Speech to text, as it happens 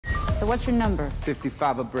So what's your number?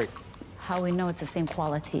 55 a brick. How we know it's the same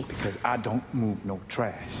quality? Because I don't move no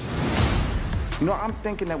trash. You know, I'm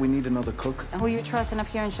thinking that we need another cook. And who you trusting up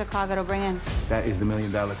here in Chicago to bring in? That is the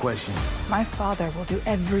million-dollar question. My father will do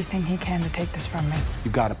everything he can to take this from me. You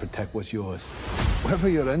gotta protect what's yours. Whatever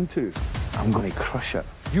you're into, I'm gonna crush her.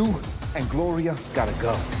 you and Gloria Gotta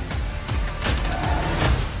go.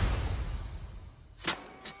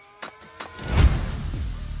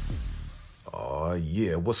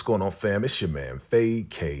 Yeah, what's going on, fam? It's your man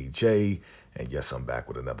VACAY-J, and yes, I'm back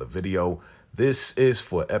with another video. This is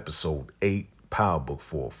for episode 8, Power Book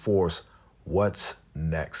 4 Force, What's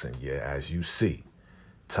Next? And yeah, as you see,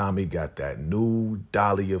 Tommy got that new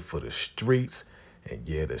Dahlia for the streets, and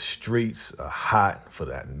yeah, the streets are hot for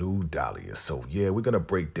that new Dahlia. So yeah, we're gonna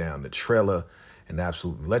break down the trailer and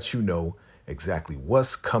absolutely let you know exactly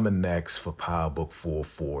what's coming next for Power Book 4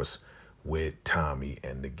 Force with Tommy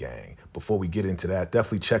and the gang. Before we get into that,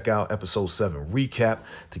 definitely check out episode 7 recap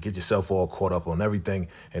to get yourself all caught up on everything.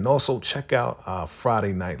 And also check out our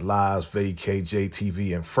Friday Night Lives,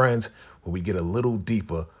 VACAY-JTV and Friends, where we get a little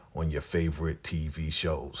deeper on your favorite TV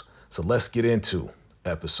shows. So let's get into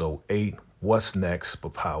episode 8, What's Next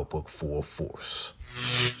for Power Book 4 Force.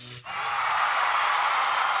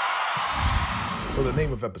 So the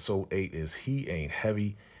name of episode 8 is He Ain't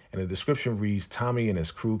Heavy. And the description reads, Tommy and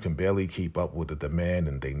his crew can barely keep up with the demand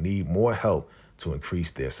and they need more help to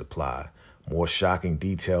increase their supply. More shocking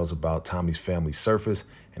details about Tommy's family surface,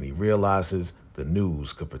 and he realizes the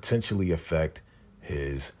news could potentially affect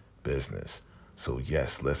his business. So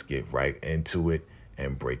yes, let's get right into it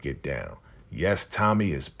and break it down. Yes,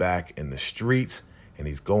 Tommy is back in the streets and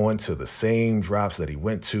he's going to the same drops that he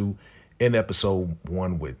went to in episode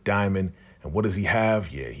 1 with Diamond. And what does he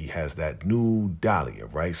have? Yeah, he has that new Dahlia,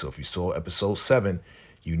 right? So if you saw episode 7,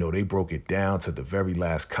 you know they broke it down to the very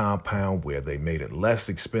last compound where they made it less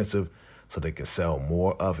expensive so they can sell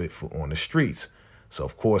more of it on the streets. So,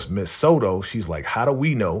 of course, Miss Soto, she's like, how do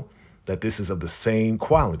we know that this is of the same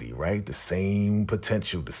quality, right? The same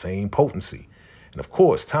potential, the same potency. And, of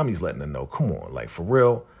course, Tommy's letting her know, come on, like, for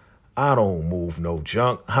real, I don't move no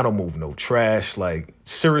junk. I don't move no trash. Like,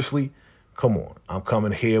 seriously, come on. I'm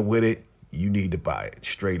coming here with it. You need to buy it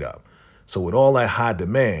straight up. So with all that high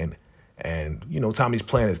demand and, you know, Tommy's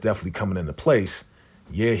plan is definitely coming into place.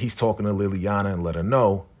 Yeah, he's talking to Liliana and let her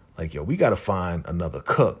know, like, yo, we got to find another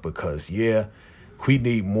cook because, yeah, we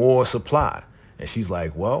need more supply. And she's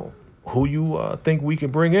like, well, who you think we can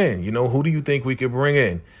bring in? You know, who do you think we could bring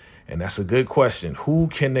in? And that's a good question. Who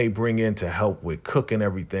can they bring in to help with cooking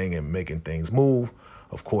everything and making things move?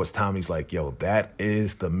 Of course, Tommy's like, yo, that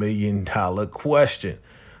is the million-dollar question.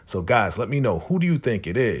 So, guys, let me know, who do you think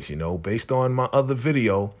it is? You know, based on my other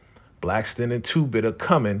video, Blackston and 2-Bit are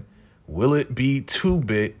coming. Will it be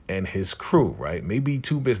 2-Bit and his crew, right? Maybe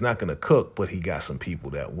 2-Bit's not going to cook, but he got some people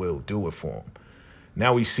that will do it for him.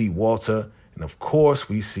 Now we see Walter, and of course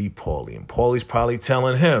we see Paulie. And Paulie's probably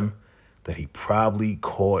telling him that he probably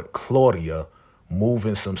caught Claudia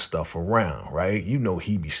moving some stuff around, right? You know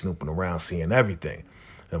he be snooping around, seeing everything.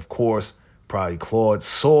 And of course, probably Claude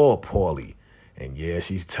saw Paulie. And yeah,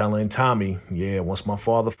 she's telling Tommy, yeah, once my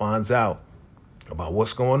father finds out about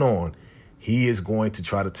what's going on, he is going to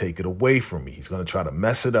try to take it away from me. He's going to try to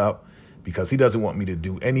mess it up because he doesn't want me to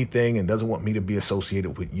do anything and doesn't want me to be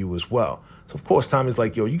associated with you as well. So, of course, Tommy's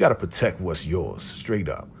like, yo, you got to protect what's yours, straight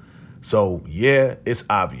up. So, yeah, it's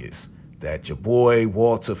obvious that your boy,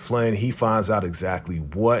 Walter Flynn, he finds out exactly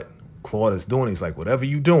what Claude is doing. He's like, whatever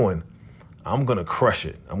you're doing, I'm going to crush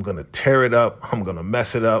it. I'm going to tear it up. I'm going to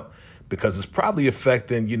mess it up. Because it's probably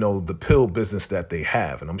affecting, you know, the pill business that they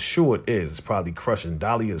have. And I'm sure it is. It's probably crushing.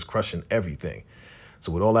 Dahlia is crushing everything.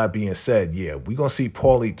 So with all that being said, yeah, we're going to see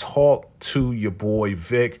Paulie talk to your boy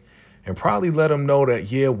Vic and probably let him know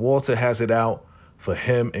that, yeah, Walter has it out for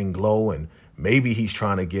him and Glow. And maybe he's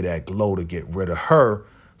trying to get at Glow to get rid of her.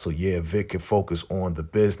 So, yeah, Vic can focus on the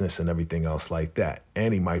business and everything else like that.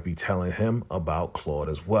 And he might be telling him about Claude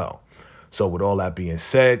as well. So with all that being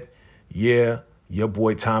said, yeah, your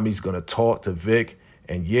boy Tommy's going to talk to Vic.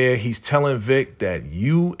 And yeah, he's telling Vic that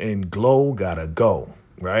you and Glow got to go,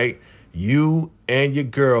 right? You and your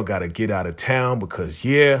girl got to get out of town because,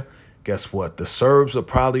 yeah, guess what? The Serbs are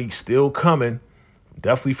probably still coming,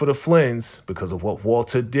 definitely for the Flynns because of what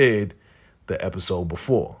Walter did the episode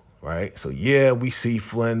before, right? So, yeah, we see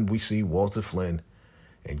Flynn, we see Walter Flynn.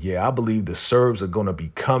 And, yeah, I believe the Serbs are going to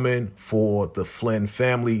be coming for the Flynn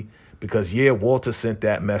family because, yeah, Walter sent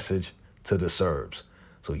that message to the Serbs.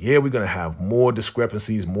 So, yeah, we're going to have more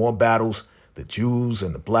discrepancies, more battles. The Jews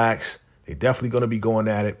and the blacks, they're definitely going to be going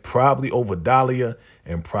at it, probably over Dahlia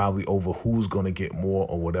and probably over who's going to get more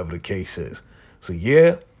or whatever the case is. So,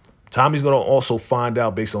 yeah, Tommy's going to also find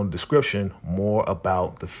out, based on the description, more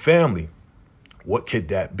about the family. What could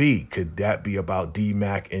that be? Could that be about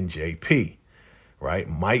D-Mac and JP? Right?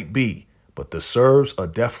 Might be. But the Serbs are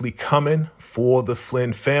definitely coming for the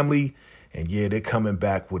Flynn family. And yeah, they're coming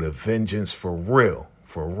back with a vengeance for real.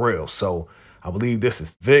 For real. So I believe this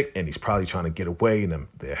is Vic, and he's probably trying to get away, and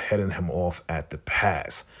they're heading him off at the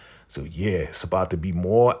pass. So yeah, it's about to be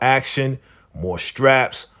more action, more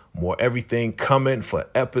straps, more everything coming for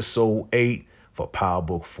episode 8 for Power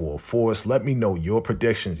Book 4 Force. Let me know your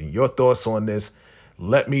predictions and your thoughts on this.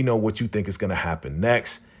 Let me know what you think is going to happen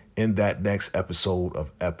next in that next episode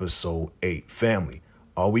of episode 8. Family,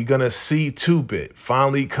 are we going to see 2-Bit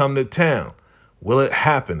finally come to town? Will it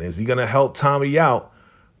happen? Is he going to help Tommy out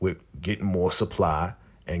with getting more supply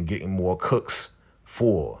and getting more cooks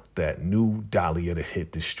for that new Dahlia to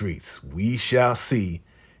hit the streets? We shall see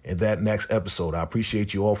in that next episode. I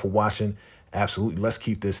appreciate you all for watching. Absolutely. Let's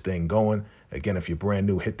keep this thing going. Again, if you're brand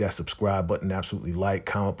new, hit that subscribe button. Absolutely like,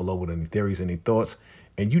 comment below with any theories, any thoughts.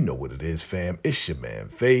 And you know what it is, fam. It's your man,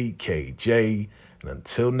 VACAY-J. And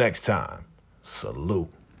until next time, salute.